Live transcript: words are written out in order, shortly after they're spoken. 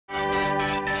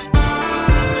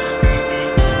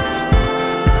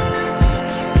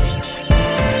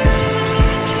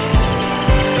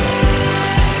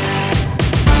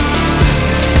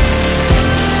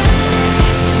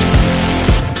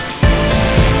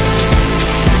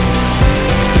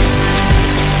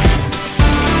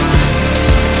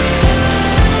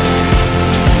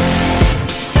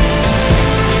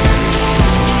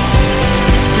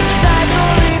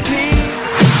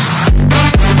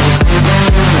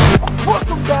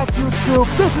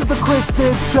YouTube? This is the Chris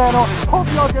Kids channel. Hope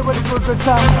y'all get ready for a good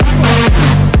time.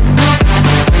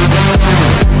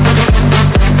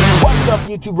 What's up,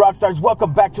 YouTube rockstars?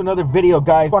 Welcome back to another video,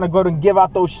 guys. I want to go ahead and give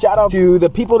out those shout outs to the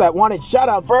people that wanted shout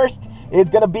out. First, it's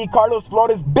gonna be Carlos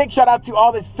Flores. Big shout out to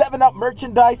all the 7-Up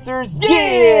merchandisers.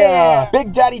 Yeah!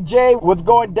 Big Daddy J, what's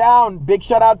going down? Big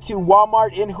shout out to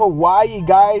Walmart in Hawaii,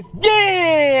 guys.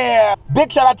 Yeah!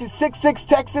 Big shout out to 66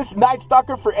 Texas Night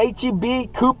Stalker for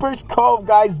HEB Cooper's Cove,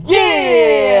 guys.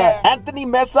 Yeah! Anthony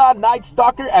Mesa, Night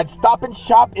Stalker at Stop and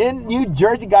Shop in New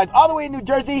Jersey, guys. All the way in New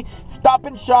Jersey, Stop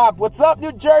and Shop. What's up,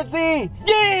 New Jersey?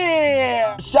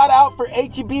 Yeah! Shout out for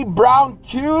HEB Brown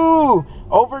 2.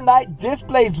 Overnight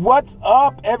displays. What's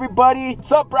up, everybody?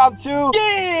 What's up, Brown 2?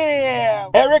 Yeah!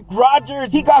 Eric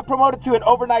Rogers, he got promoted to an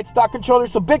overnight stock controller,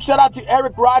 so big shout out to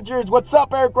Eric Rogers. What's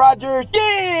up, Eric Rogers?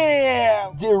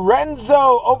 Yeah!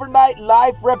 DiRenzo, overnight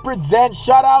life represent.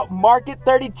 Shout out Market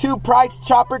 32 Price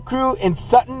Chopper Crew in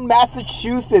Sutton,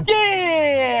 Massachusetts.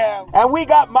 Yeah! And we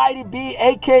got Mighty B,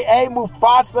 aka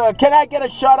Mufasa. Can I get a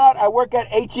shout out? I work at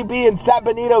HEB in San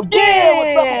Benito. Yeah!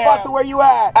 What's up, Mufasa? Where you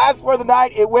at? As for the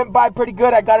night, it went by pretty good.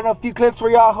 I got enough few clips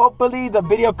for y'all. Hopefully the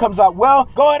video comes out well.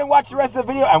 Go ahead and watch the rest of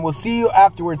the video and we'll see you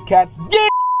afterwards, cats. Yeah!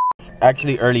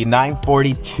 Actually early,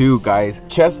 9:42, guys.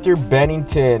 Chester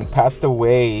Bennington passed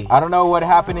away. I don't know what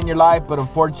happened in your life, but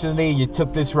unfortunately you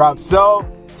took this route. So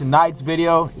tonight's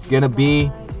video is gonna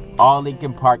be all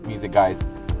Linkin Park music, guys.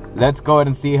 Let's go ahead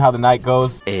and see how the night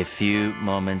goes. A few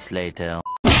moments later.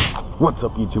 What's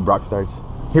up, YouTube rockstars?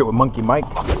 Here with Monkey Mike.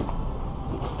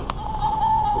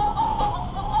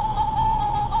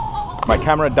 My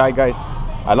camera died, guys.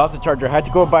 I lost the charger. I had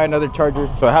to go buy another charger.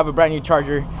 So I have a brand new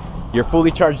charger. You're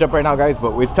fully charged up right now, guys,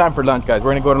 but it's time for lunch, guys.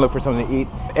 We're gonna go and look for something to eat.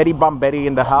 Eddie Bombetti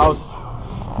in the house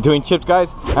doing chips,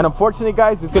 guys. And unfortunately,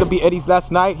 guys, it's gonna be Eddie's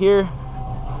last night here.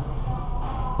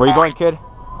 Where you going, kid?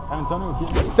 San Antonio,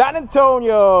 kid. San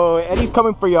Antonio. Eddie's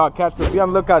coming for y'all, cats, so be on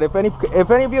the lookout. If any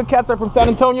of you cats are from San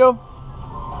Antonio,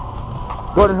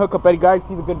 go ahead and hook up Eddie, guys.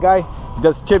 He's a good guy. He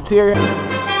does chips here.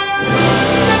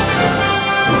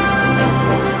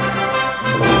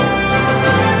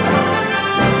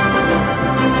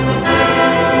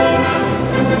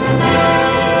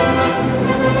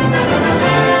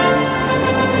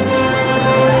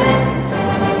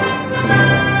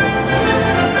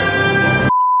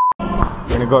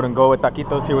 Go ahead and go with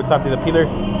taquitos here with Santi the Peeler.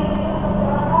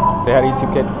 Say hi to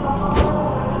YouTube, kid.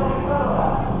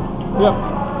 Yep.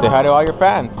 Say hi to all your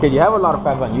fans. Kid, you have a lot of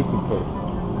fans on YouTube, kid.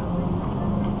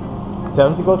 Tell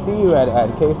them to go see you at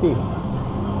KFC.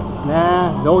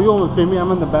 Nah, no, you won't see me.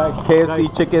 I'm in the back. KFC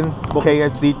chicken,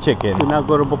 KFC chicken. Do not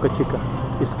go to Boca Chica.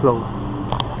 It's closed.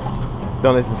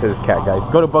 Don't listen to this cat, guys.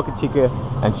 Go to Boca Chica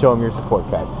and show them your support,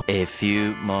 cats. A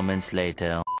few moments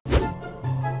later.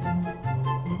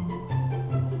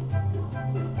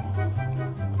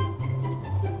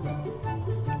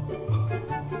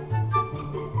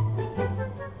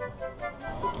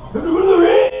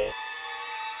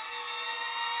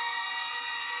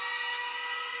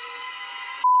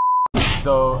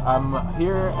 So I'm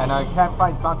here and I can't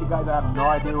find Santi, guys. I have no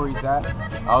idea where he's at.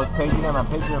 I was paging him,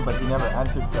 but he never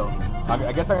answered. So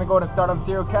I guess I'm gonna go ahead and start on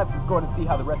Serial Cats. Let's go ahead and see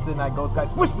how the rest of the night goes,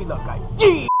 guys. Wish me luck, guys.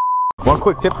 Yeah! One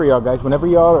quick tip for y'all, guys. Whenever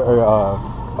y'all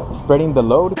are spreading the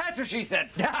load, that's what she said.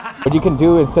 what you can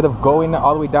do instead of going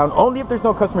all the way down, only if there's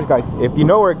no customers, guys. If you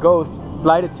know where it goes,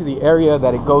 slide it to the area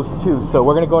that it goes to. So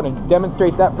we're gonna go ahead and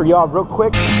demonstrate that for y'all real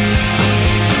quick.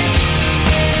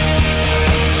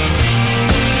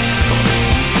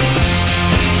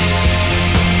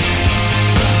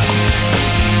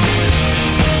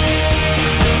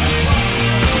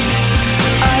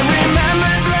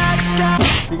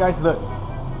 See, guys, look,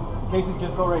 cases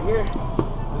just go right here.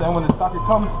 So then when the stalker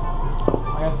comes,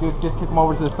 all I have to do is just kick him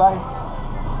over to the side.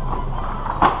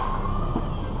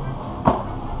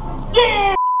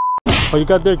 Yeah! What you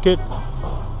got there, kid?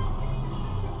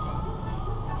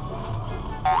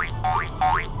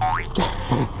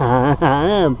 I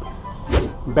am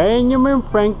Benjamin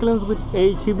Franklin's with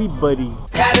HEB buddy.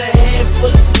 Got a handful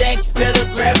of stacks, better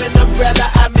grab an umbrella.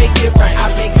 I make it right, I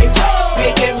make it right.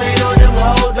 Make it rain on them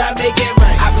hoes, I make it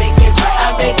right. I make it right,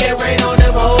 I make it rain on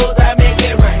them hoes, I make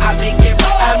it right. I make it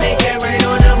right, I make it rain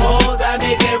on them hoes, I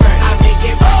make it right. I make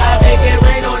it right, I make it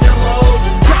rain on them hoes.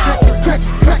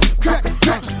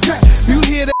 You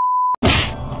hear that?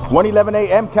 1:11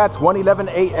 a.m. cats, 1:11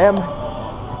 a.m.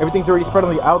 Everything's already spread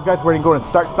on the aisles, guys. We're gonna go and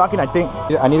start stocking. I think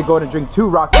I need to go ahead and drink 2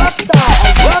 rocks.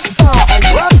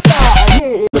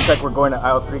 Looks like we're going to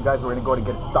aisle 3, guys. We're gonna go to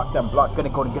get stocked and blocked. Gonna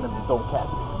go to get the zone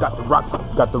cats. Got the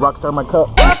Rockstar in my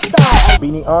cup.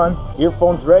 Beanie on,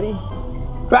 earphones ready.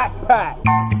 Backpack.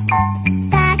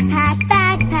 Backpack,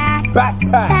 backpack.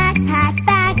 Backpack. Backpack,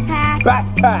 backpack.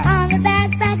 Backpack. On the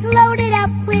backpack, loaded up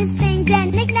with things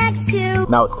and knickknacks too.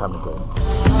 Now it's time to go.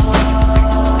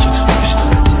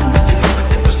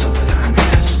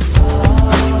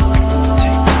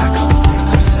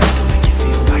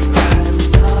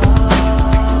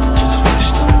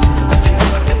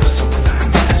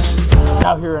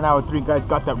 Out here in hour 3, guys,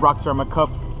 got that Rockstar in my cup.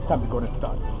 Time to go and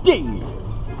start. Yeah!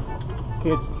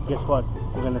 Kids, guess what?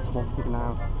 We're gonna smoke this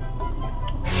now.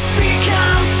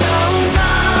 Become so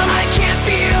numb, I can't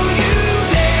feel you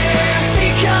there.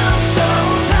 Become so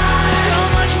tired, so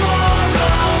much more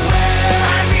aware.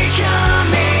 I'm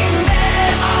becoming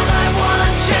this. All I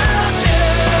want to do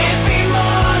is be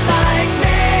more like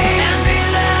me and be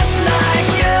less like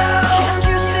you. Can't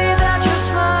you see that you're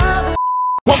smiling?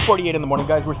 1:48 in the morning,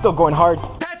 guys. We're still going hard.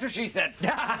 That's what she said.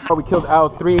 We killed aisle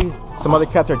 3. Some other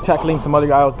cats are tackling some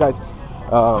other aisles, guys.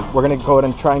 We're gonna go ahead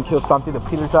and try and kill something. The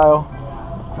Peter's aisle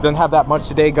doesn't have that much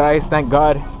today, guys. Thank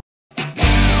God.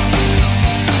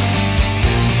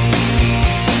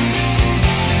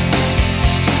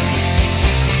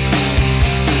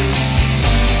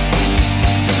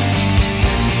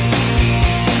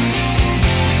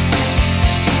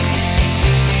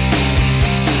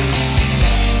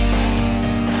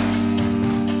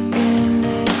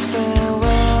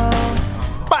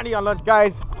 Finally on lunch,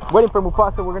 guys. Waiting for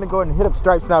Mufasa. We're gonna go ahead and hit up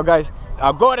Stripes now, guys.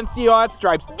 I'll go ahead and see you all at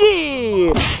Stripes.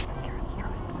 Yeah!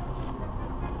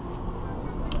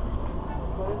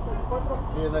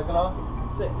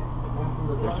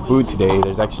 There's food today.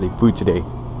 There's actually food today.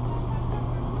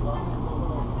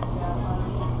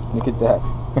 Look at that.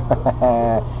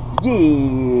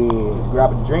 Yeah! Let's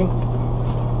grab a drink.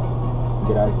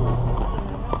 Get out of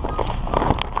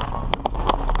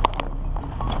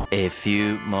here. A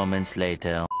few moments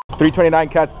later. 3:29,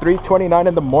 cats. 3:29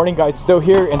 in the morning, guys. Still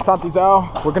here in Santizal.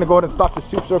 We're gonna go ahead and stock the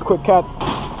soups real quick, cats.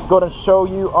 Go ahead and show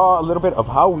you all a little bit of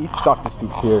how we stock the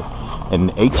soup here in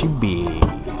HEB.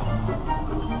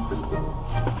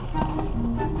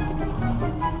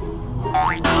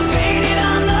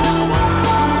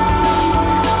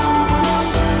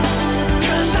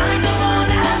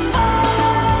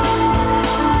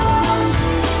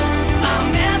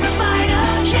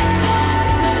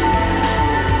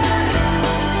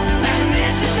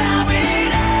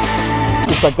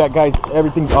 Just like that, guys,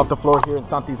 everything's off the floor here in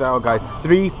Santizal, guys.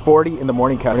 3:40 in the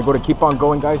morning, cat. I'm gonna keep on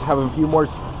going, guys. Have a few more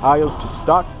aisles to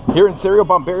stock. Here in Cereal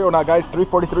Bomberio now, guys.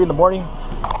 3:43 in the morning.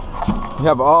 We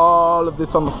have all of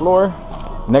this on the floor.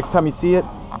 Next time you see it,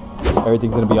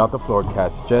 everything's gonna be off the floor,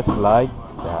 cats. Just like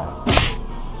that.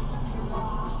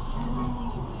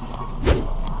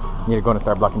 Need to go and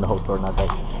start blocking the whole store now, guys.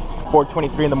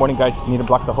 4:23 in the morning, guys. Need to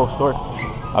block the whole store.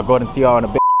 I'll go ahead and see y'all in a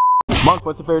bit. Monk,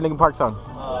 what's your favorite Linkin Park song?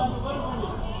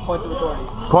 Points of authority.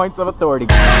 Points of Authority.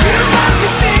 You like to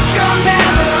think you're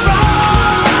never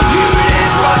wrong. You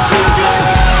live what you do.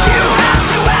 You have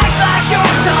to act like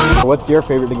you're someone. What's your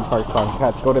favorite Linkin Park song?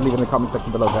 Cats, go ahead and leave it in the comment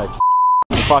section below, guys.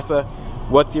 Mufasa,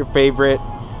 what's your favorite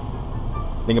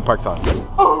Linkin Park song?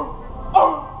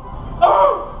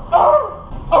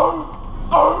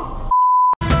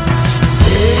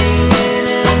 Sitting in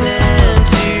an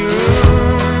empty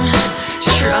room,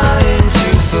 trying to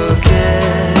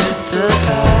forget the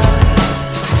past.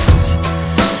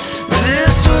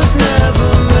 This was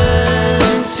never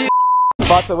meant to.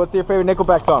 Mufasa, what's your favorite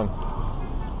Nickelback song?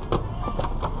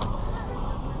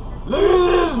 Look at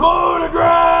this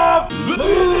photograph! Look at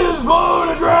this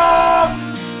photograph!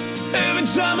 Every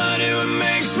time I do, it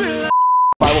makes me laugh.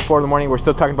 5:04 in the morning, we're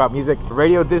still talking about music.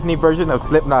 Radio Disney version of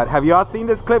Slipknot. Have you all seen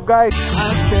this clip, guys? I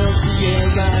felt the air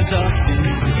rise up in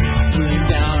me, going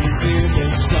down and clear the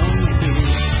stone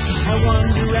face. I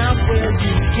wander out where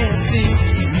you can't see,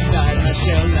 inside my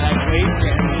shell like wait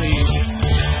gently.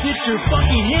 Get your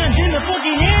fucking hands in the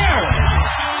fucking air!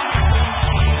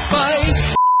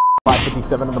 Bye!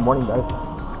 5:57 in the morning, guys.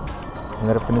 I'm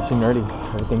gonna finishing early.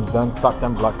 Everything's done. Stock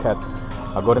them block cats.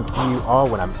 I'll go ahead and see you all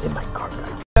when I'm in my car,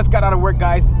 guys. Just got out of work,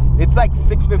 guys. It's like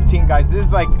 6:15, guys. This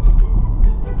is like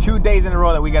 2 days in a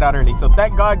row that we got out early. So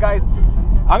thank God, guys.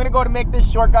 I'm gonna go ahead and make this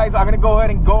short, guys. I'm gonna go ahead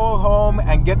and go home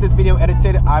and get this video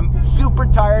edited. I'm super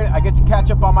tired. I get to catch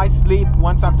up on my sleep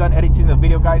once I'm done editing the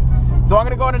video, guys. So I'm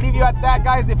gonna go ahead and leave you at that,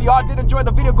 guys. If you all did enjoy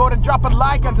the video, go ahead and drop a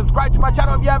like and subscribe to my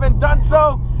channel if you haven't done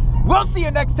so. We'll see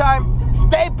you next time.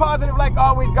 Stay positive like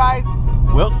always, guys.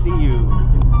 We'll see you.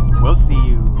 We'll see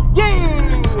you.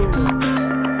 Yeah!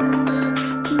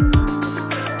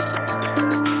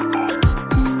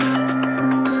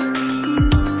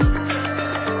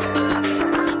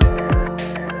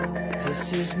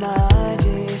 This is my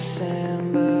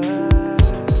December.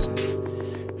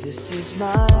 This is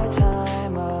my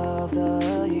time of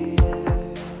the year.